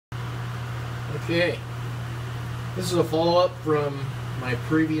Okay, this is a follow-up from my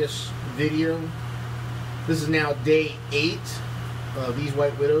previous video. This is now day 8 of these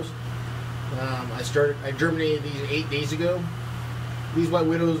White Widows. I germinated these 8 days ago. These White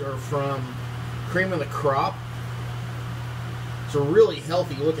Widows are from cream of the crop. So really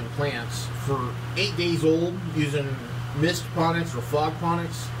healthy looking plants for 8 days old using Mistponics or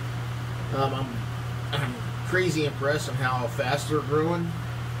Fogponics. I'm crazy impressed on how fast they're growing.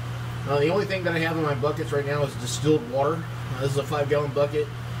 The only thing that I have in my buckets right now is distilled water. This is a 5-gallon bucket.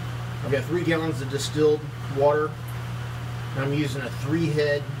 I've got 3 gallons of distilled water. I'm using a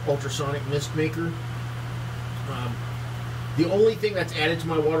 3-head ultrasonic mist maker. The only thing that's added to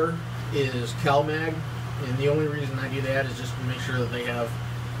my water is CalMag, and the only reason I do that is just to make sure that they have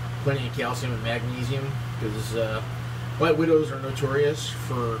plenty of calcium and magnesium, because White Widows are notorious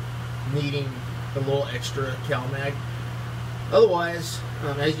for needing a little extra CalMag. Otherwise,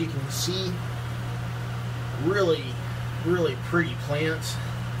 as you can see, really pretty plants.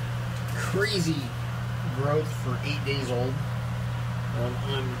 Crazy growth for 8 days old.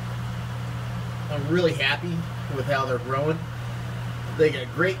 I'm really happy with how they're growing. They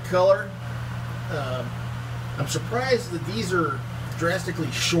got great color. I'm surprised that these are drastically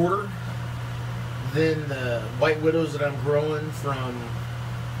shorter than the White Widows that I'm growing from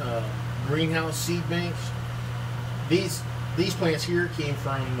greenhouse seed banks. These plants here came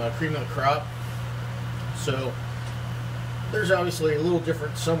from cream of the crop, so there's obviously a little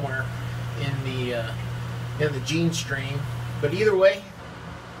difference somewhere in the gene strain. But either way,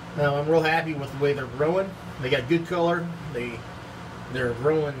 I'm real happy with the way they're growing. They got good color. They're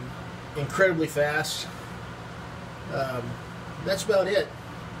growing incredibly fast. That's about it.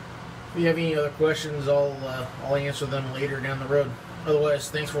 If you have any other questions, I'll answer them later down the road. Otherwise,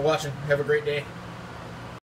 thanks for watching. Have a great day.